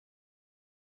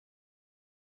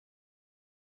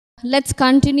Let's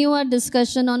continue our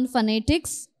discussion on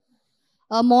phonetics.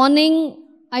 Morning,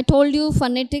 I told you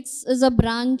phonetics is a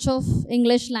branch of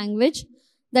English language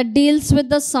that deals with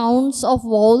the sounds of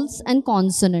vowels and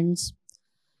consonants.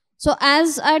 So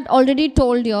as I'd already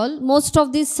told you all, most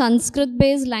of these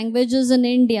Sanskrit-based languages in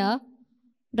India,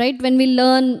 right, when we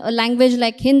learn a language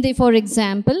like Hindi, for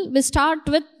example, we start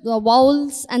with the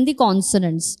vowels and the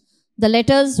consonants. The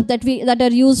letters that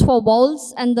are used for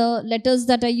vowels and the letters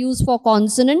that are used for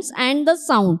consonants and the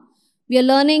sound. We are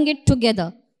learning it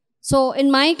together. So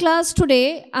in my class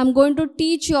today, I'm going to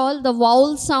teach you all the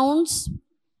vowel sounds,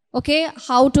 okay,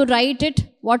 how to write it,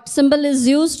 what symbol is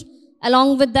used,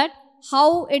 along with that,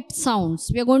 how it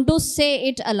sounds. We are going to say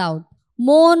it aloud.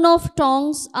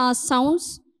 Monophthongs are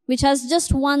sounds which has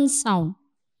just one sound.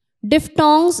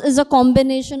 Diphthongs is a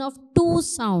combination of two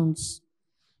sounds.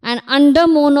 And under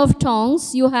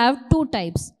monophthongs, you have two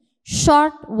types,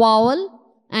 short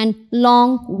vowel and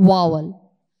long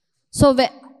vowel. So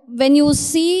when you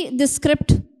see the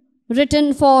script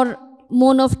written for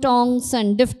monophthongs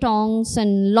and diphthongs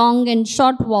and long and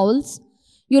short vowels,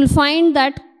 you'll find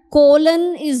that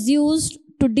colon is used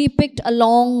to depict a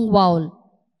long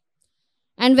vowel.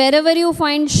 And wherever you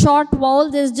find short vowel,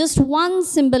 there's just one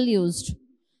symbol used.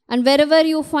 And wherever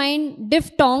you find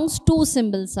diphthongs, two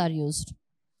symbols are used.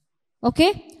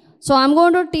 Okay? So I'm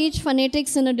going to teach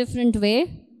phonetics in a different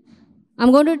way.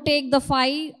 I'm going to take the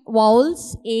 5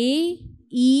 vowels A,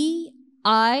 E,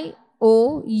 I,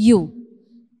 O, U.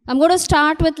 I'm going to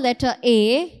start with letter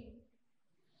A.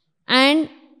 And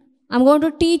I'm going to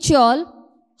teach you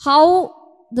all how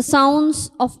the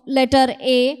sounds of letter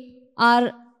A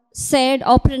are said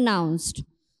or pronounced.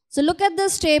 So look at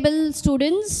this table,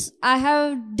 students. I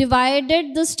have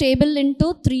divided this table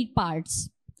into 3 parts.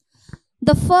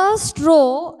 The first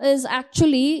row is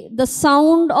actually the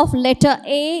sound of letter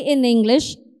A in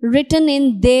English written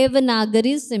in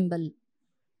Devanagari symbol.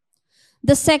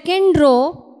 The second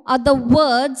row are the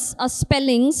words or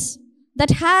spellings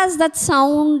that has that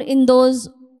sound in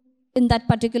that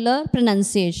particular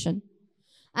pronunciation.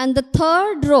 And the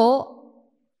third row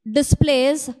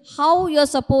displays how you're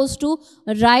supposed to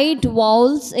write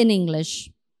vowels in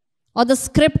English, or the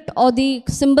script or the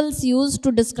symbols used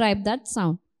to describe that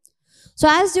sound. So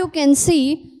as you can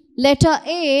see, letter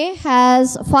A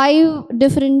has 5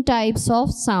 different types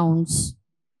of sounds.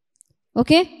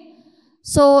 Okay?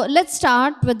 So let's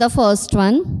start with the first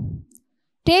one.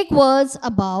 Take words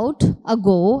about,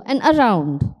 ago and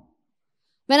around.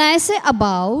 When I say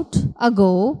about,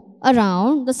 ago,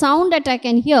 around, the sound that I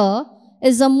can hear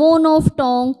is a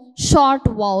monophthong short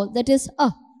vowel, that is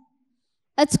a.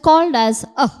 It's called as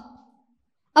a.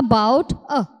 About,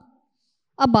 a.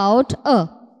 About,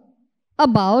 a.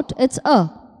 About, it's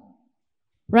a.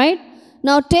 Right?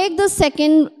 Now take the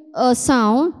second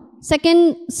sound.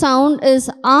 Second sound is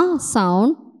a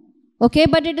sound. Okay,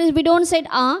 but we don't say it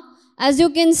a. As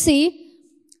you can see,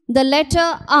 the letter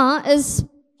a is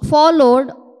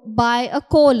followed by a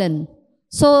colon.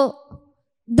 So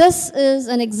this is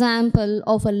an example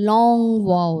of a long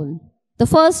vowel. The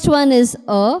first one is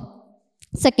a.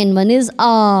 Second one is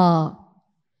a.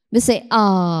 We say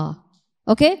a.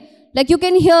 Okay? Like you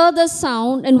can hear the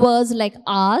sound in words like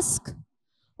ask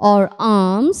or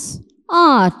arms,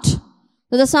 art.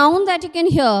 So the sound that you can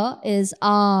hear is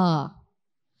ah.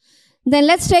 Then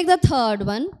let's take the third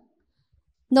one.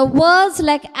 The words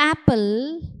like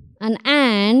apple and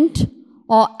ant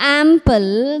or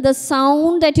ample, the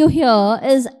sound that you hear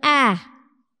is ah.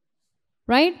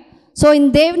 Right? So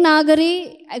in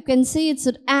Devanagari, I can see it's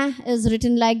ah is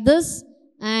written like this,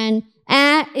 and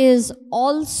a is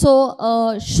also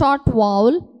a short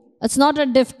vowel. It's not a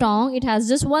diphthong. It has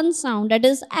just one sound, that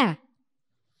is a.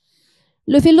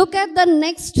 If you look at the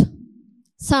next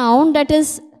sound, that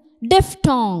is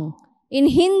diphthong. In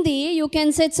Hindi, you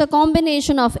can say it's a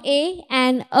combination of a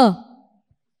and a.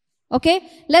 Okay?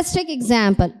 Let's take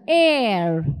example.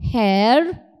 Air,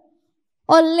 hair,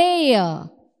 or layer.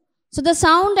 So the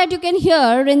sound that you can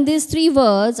hear in these 3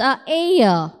 words are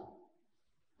air.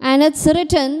 And it's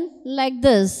written like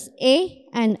this, A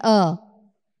and A.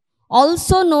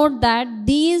 Also note that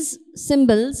these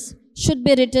symbols should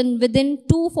be written within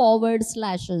 2 forward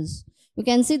slashes. You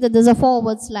can see that there's a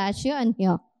forward slash here and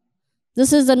here.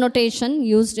 This is the notation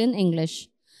used in English.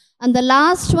 And the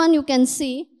last one you can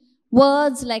see,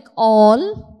 words like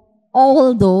all,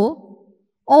 although,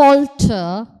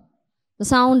 alter. The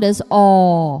sound is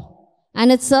aw.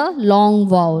 And it's a long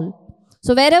vowel.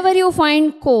 So wherever you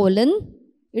find colon,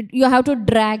 you have to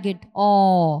drag it,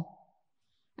 aw.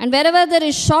 And wherever there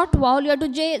is short vowel, you have to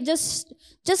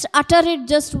just utter it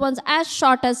just once, as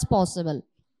short as possible.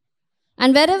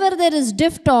 And wherever there is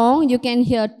diphthong, you can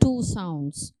hear two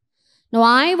sounds. Now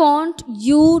I want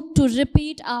you to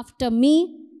repeat after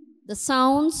me the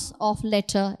sounds of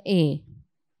letter A.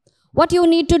 What you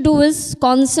need to do is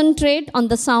concentrate on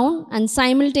the sound and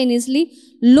simultaneously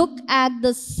look at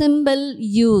the symbol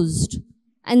used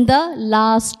in the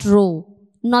last row,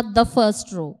 not the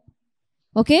first row.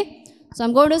 Okay? So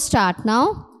I'm going to start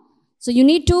now. So you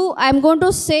need to, I'm going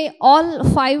to say all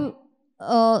 5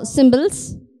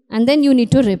 symbols and then you need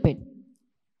to repeat.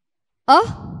 A,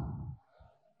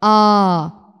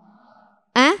 O,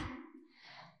 A,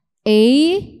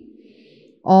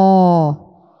 O,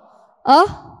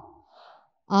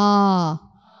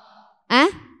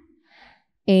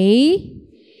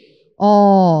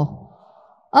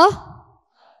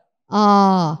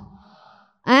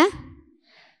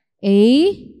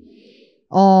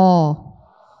 O.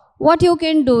 What you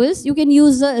can do is, you can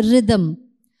use the rhythm.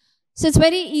 So it's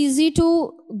very easy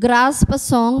to grasp a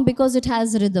song because it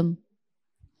has rhythm.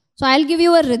 So I'll give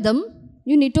you a rhythm.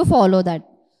 You need to follow that.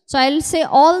 So I'll say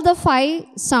all the 5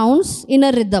 sounds in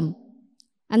a rhythm.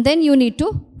 And then you need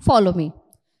to follow me.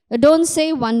 Don't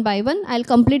say one by one. I'll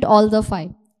complete all the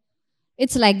 5.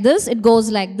 It's like this. It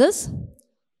goes like this.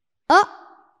 A,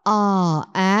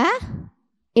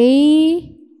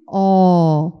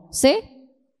 O. Say.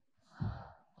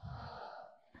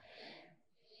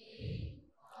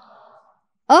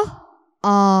 A,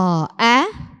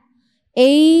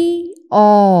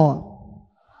 O.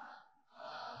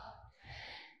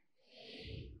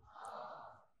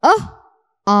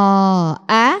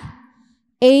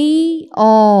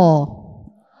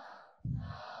 O.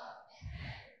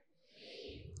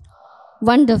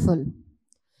 Wonderful.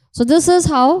 So this is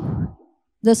how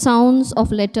the sounds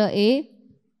of letter A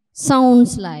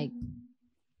sounds like.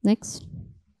 Next.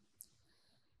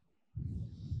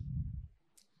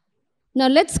 Now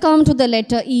let's come to the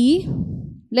letter E.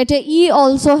 Letter E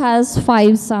also has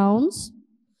 5 sounds.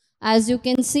 As you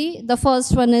can see, the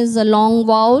first one is a long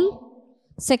vowel.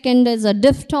 Second is a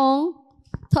diphthong.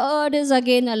 Third is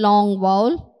again a long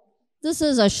vowel. This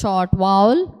is a short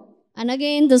vowel. And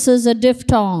again, this is a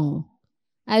diphthong.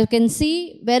 As you can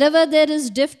see, wherever there is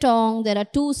diphthong, there are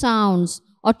 2 sounds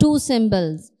or 2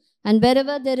 symbols. And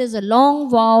wherever there is a long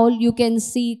vowel, you can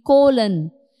see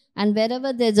colon. And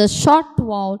wherever there is a short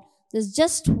vowel, there's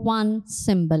just 1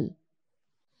 symbol.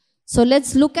 So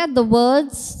let's look at the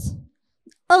words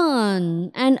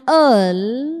earn and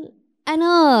earl and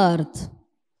earth.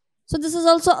 So this is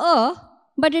also a,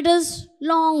 but it is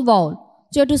long vowel.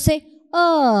 So you have to say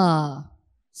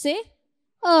Say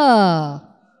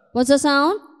What's the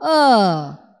sound?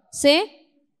 Say.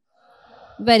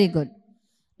 Very good.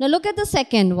 Now look at the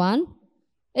second one.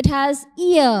 It has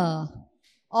ear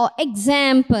or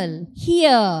example.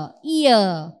 Here,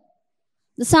 ear.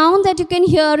 The sound that you can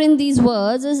hear in these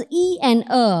words is E and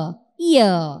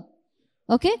ear.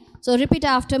 Okay? So repeat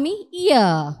after me.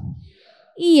 Ear,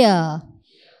 ear,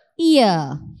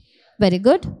 ear. Very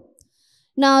good.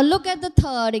 Now look at the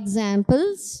third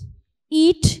examples.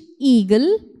 Eat,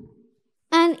 eagle,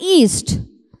 and east.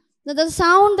 Now the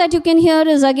sound that you can hear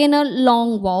is again a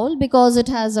long vowel because it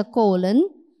has a colon.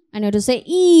 And you have to say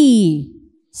E.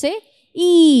 Say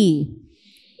E,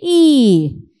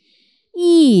 E,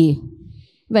 E.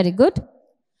 Very good.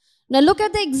 Now look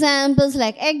at the examples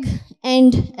like egg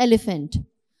and elephant.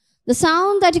 The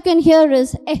sound that you can hear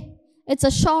is eh. It's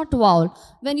a short vowel.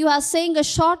 When you are saying a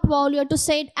short vowel, you have to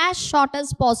say it as short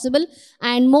as possible.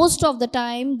 And most of the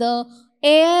time, the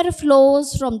air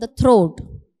flows from the throat.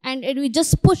 And we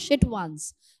just push it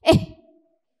once. Eh,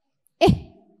 eh,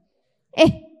 eh.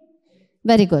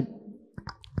 Very good.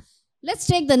 Let's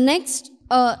take the next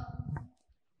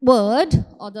word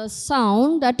or the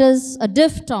sound that is a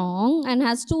diphthong and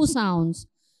has 2 sounds.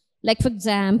 Like for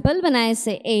example, when I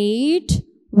say eight,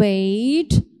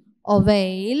 wait, or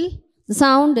veil, the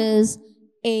sound is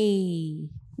A.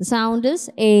 The sound is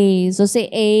A. So say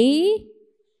A.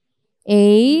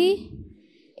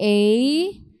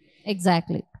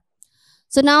 Exactly.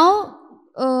 So now,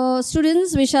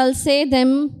 students, we shall say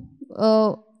them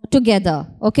together.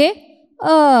 Okay?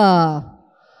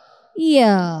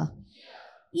 Ear,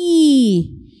 E,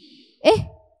 A,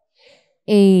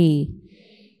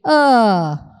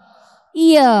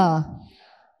 ear,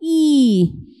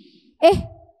 E, A,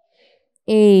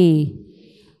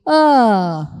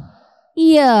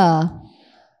 ear,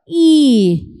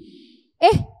 E,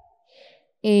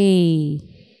 A.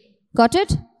 Got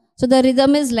it? So the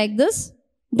rhythm is like this.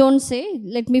 Don't say,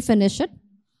 let me finish it.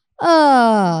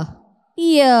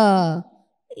 Ear,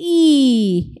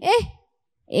 E,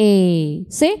 A.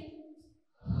 Say.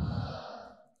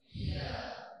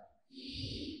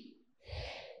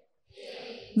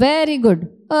 Very good.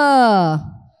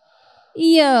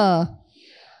 Ear,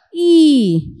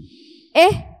 E,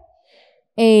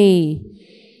 A.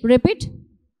 Repeat.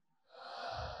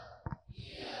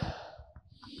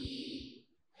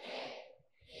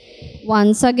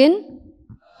 Once again.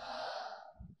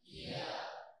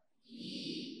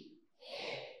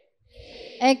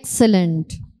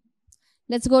 Excellent.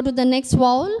 Let's go to the next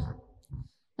vowel.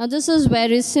 Now this is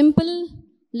very simple.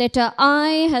 Letter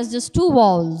I has just two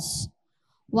vowels.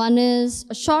 One is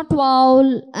a short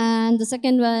vowel and the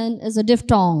second one is a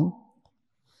diphthong.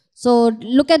 So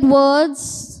look at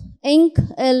words. Ink,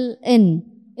 L, N.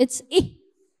 It's I.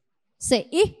 Say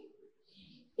I.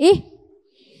 I.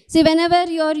 See, whenever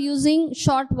you are using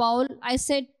short vowel, I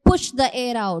said push the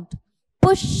air out.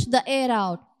 Push the air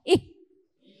out.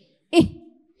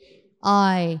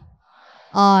 I.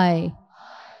 I.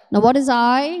 Now what is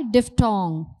I?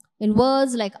 Diphthong. In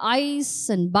words like ice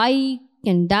and bike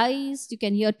and dice, you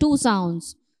can hear two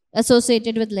sounds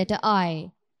associated with letter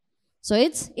I. So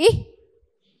it's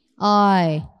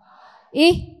I.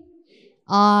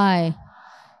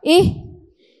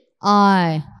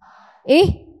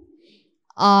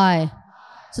 I.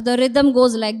 So the rhythm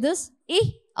goes like this.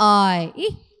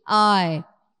 I.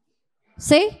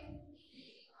 Say.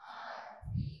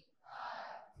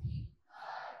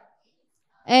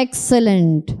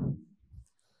 Excellent.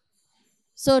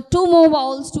 So two more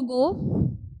vowels to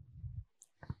go.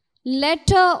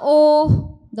 Letter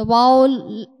O, the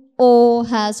vowel O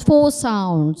has four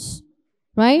sounds,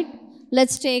 right?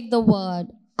 Let's take the word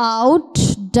out,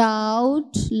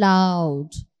 doubt, loud.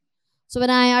 So when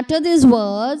I utter these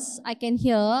words, I can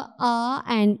hear A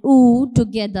and U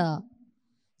together.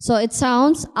 So it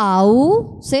sounds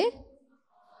ow, say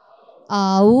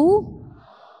ow,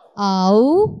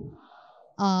 ow,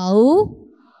 ow.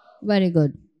 Very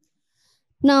good.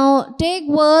 Now take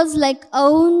words like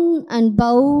own and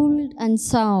bold and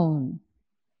sound.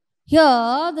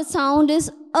 Here the sound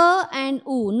is a and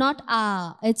u, not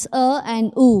a. It's a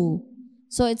and u.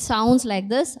 So it sounds like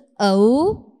this.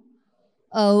 O,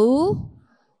 o,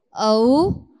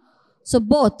 o. So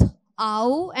both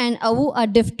ow and ow are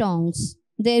diphthongs.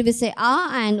 There we say a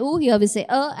and u. Here we say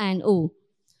a and u.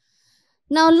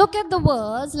 Now look at the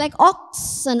words like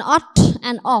ox and ot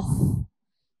and off.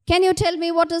 Can you tell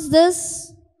me what is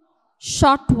this?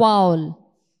 Short vowel.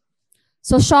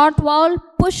 So short vowel,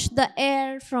 push the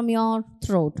air from your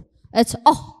throat. It's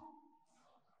oh,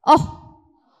 oh,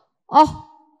 oh,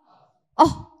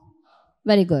 oh.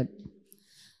 Very good.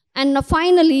 And now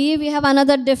finally, we have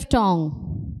another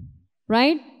diphthong,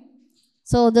 right?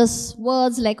 So this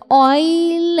words like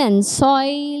oil and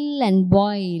soil and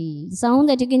boil. The sound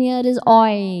that you can hear is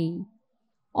oi,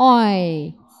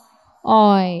 oi,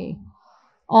 oi,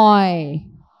 oi.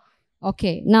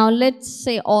 Okay, now let's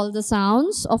say all the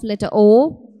sounds of letter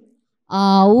O.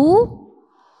 Ow,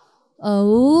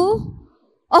 oh,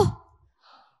 oh,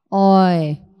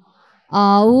 oi,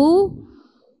 ow,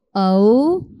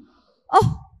 oh,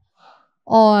 oh,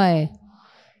 oi,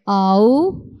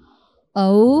 ow,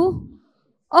 oh,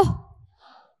 oh,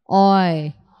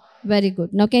 oi. Very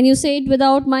good. Now can you say it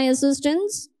without my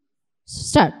assistance?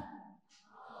 Start.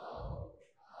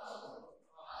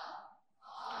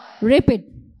 Repeat.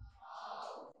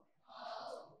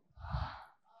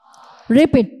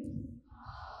 Repeat.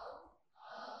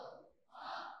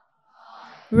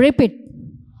 Repeat.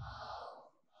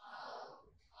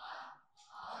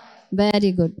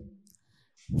 Very good.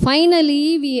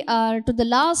 Finally, we are to the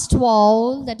last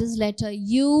vowel, that is letter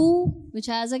U, which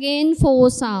has again four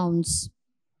sounds.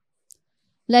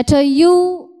 Letter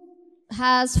U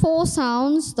has four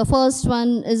sounds. The first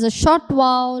one is a short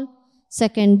vowel,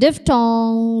 second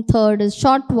diphthong, third is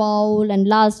short vowel, and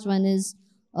last one is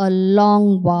a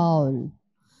long vowel.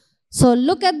 So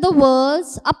look at the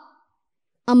words up,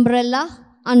 umbrella,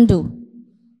 undo.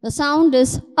 The sound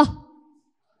is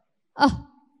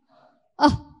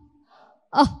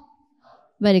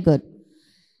very good.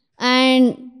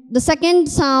 And the second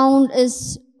sound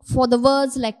is for the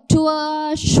words like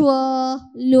tour, sure,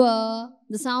 lure.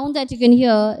 The sound that you can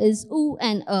hear is oo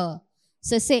and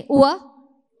So say ua,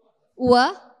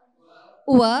 ua,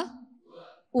 ua,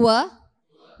 ua.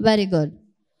 Very good.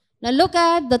 Now look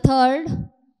at the third.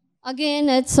 Again,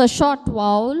 it's a short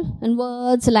vowel and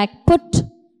words like put,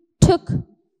 took,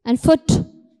 and foot.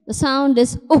 The sound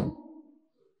is oh,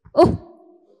 oh,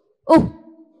 oh,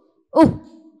 oh.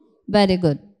 Very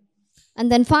good.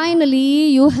 And then finally,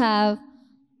 you have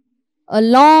a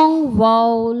long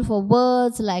vowel for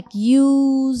words like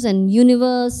use and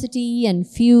university and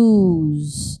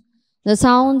fuse. The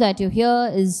sound that you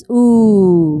hear is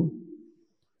ooh.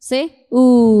 Say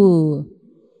ooh,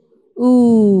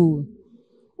 ooh,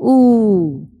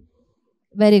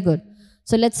 Very good.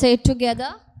 So let's say it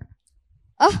together.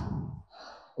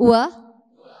 Ua,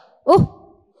 oo,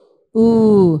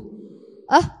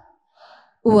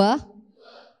 ua,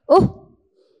 oo,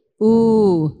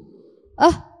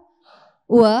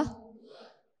 ua,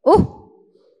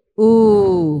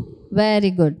 oo.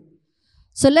 Very good.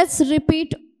 So let's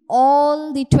repeat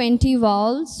all the 20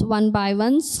 vowels one by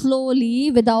one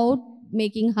slowly without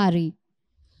making hurry.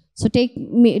 So take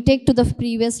to the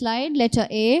previous slide, letter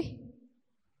A.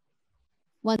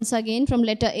 Once again from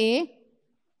letter A.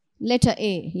 Letter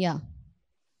A, yeah.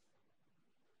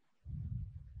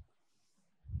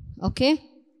 Okay.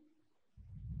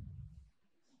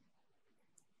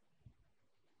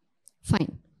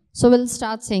 Fine. So we'll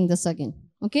start saying this again.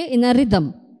 Okay, in a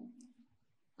rhythm.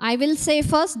 I will say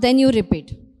first, then you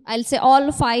repeat. I'll say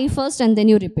all 5 first and then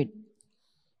you repeat.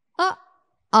 A,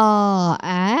 O.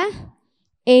 A,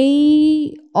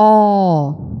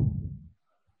 O.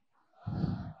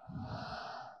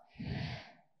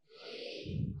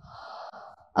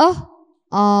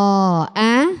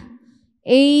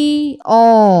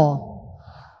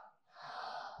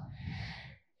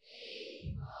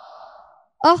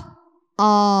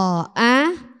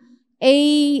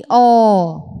 O.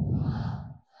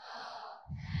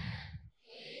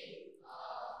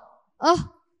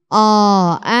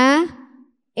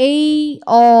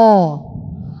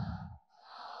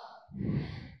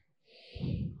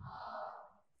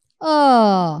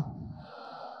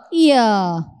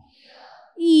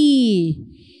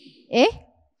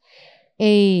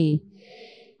 A.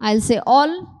 I'll say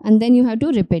all and then you have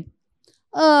to repeat.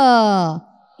 I'll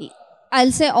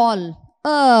say all.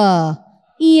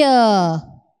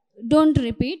 Don't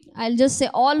repeat. I'll just say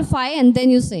all 5 and then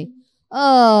you say.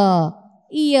 A.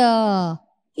 A.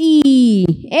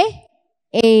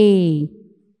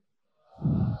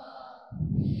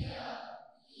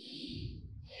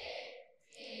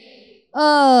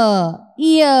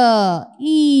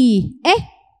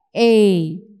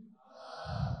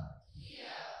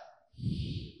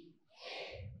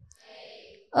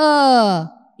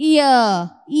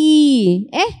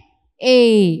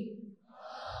 A.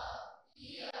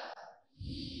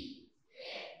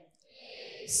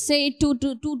 Say it 2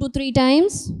 to 3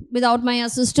 times without my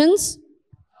assistance.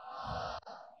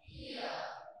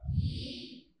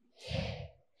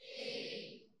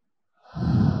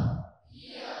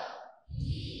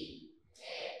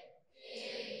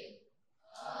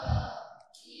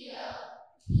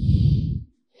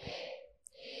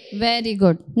 Very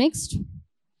good. Next.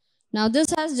 Now this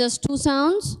has just 2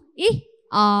 sounds.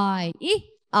 I.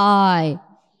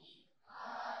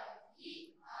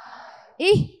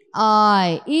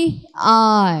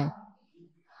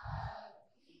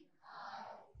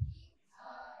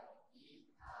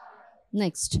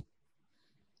 Next.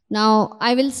 Now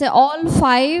I will say all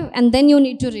 5 and then you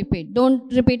need to repeat.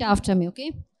 Don't repeat after me,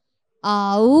 okay?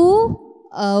 Au,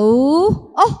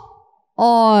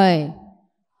 oi.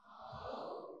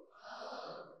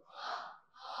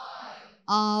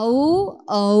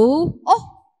 Au,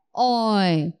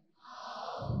 oi.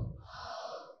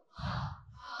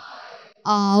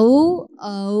 Au,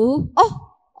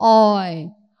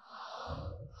 oi.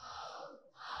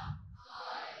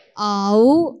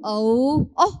 Au,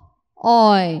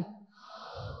 oi.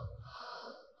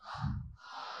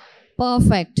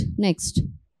 Perfect. Next.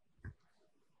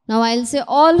 Now I'll say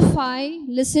all 5.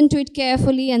 Listen to it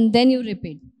carefully and then you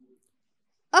repeat.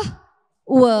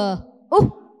 Ooh.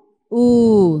 Ooh.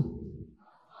 Ooh.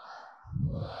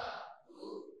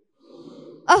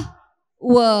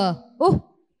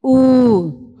 Ooh.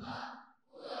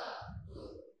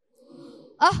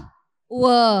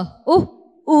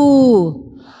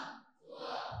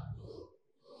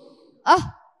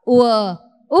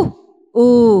 Ooh.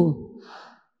 Ooh.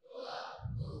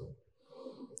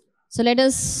 So let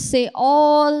us say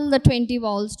all the 20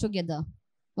 vowels together.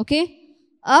 Okay?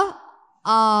 A,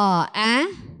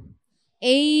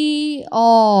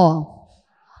 O.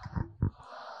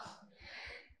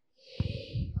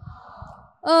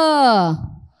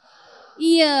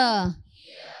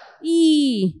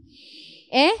 E,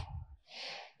 A,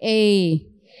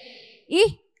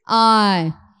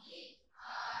 I,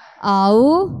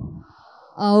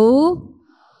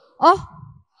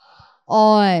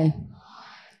 oi.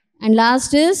 And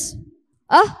last is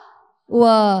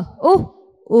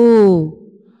ooh.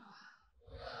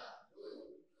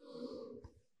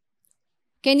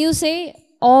 Can you say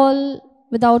all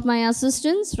without my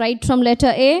assistance? Right from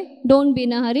letter A. Don't be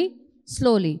in a hurry.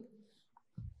 Slowly.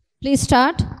 Please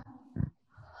start.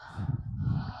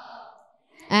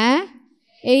 A,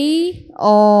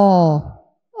 O,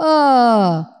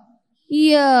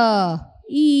 E,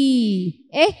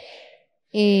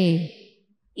 A,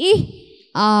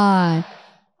 I, I,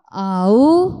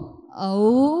 Au,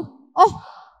 au, oh,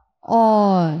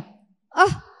 or,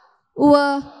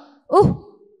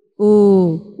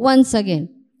 Once again.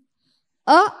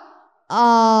 A,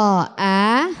 o,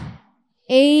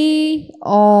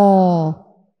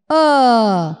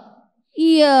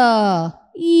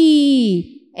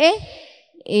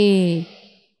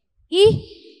 e,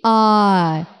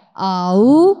 I,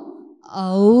 au,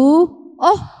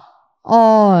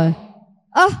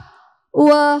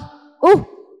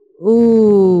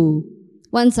 oh,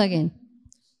 Once again.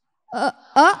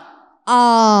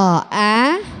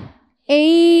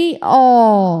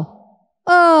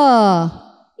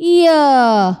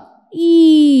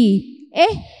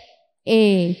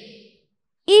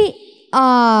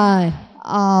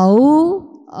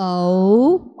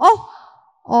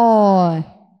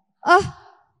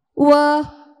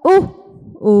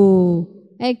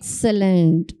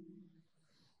 Excellent.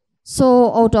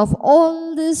 So out of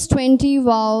all these 20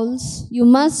 vowels, you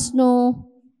must know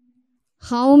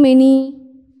how many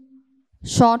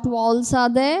short vowels are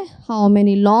there, how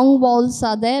many long vowels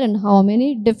are there, and how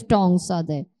many diphthongs are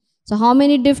there. So how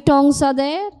many diphthongs are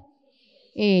there?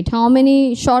 8. How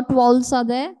many short vowels are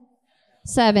there?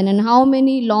 7. And how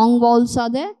many long vowels are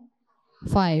there?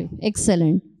 5.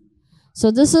 Excellent. So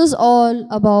this is all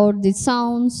about the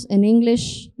sounds in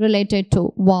English related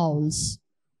to vowels.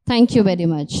 Thank you very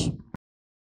much.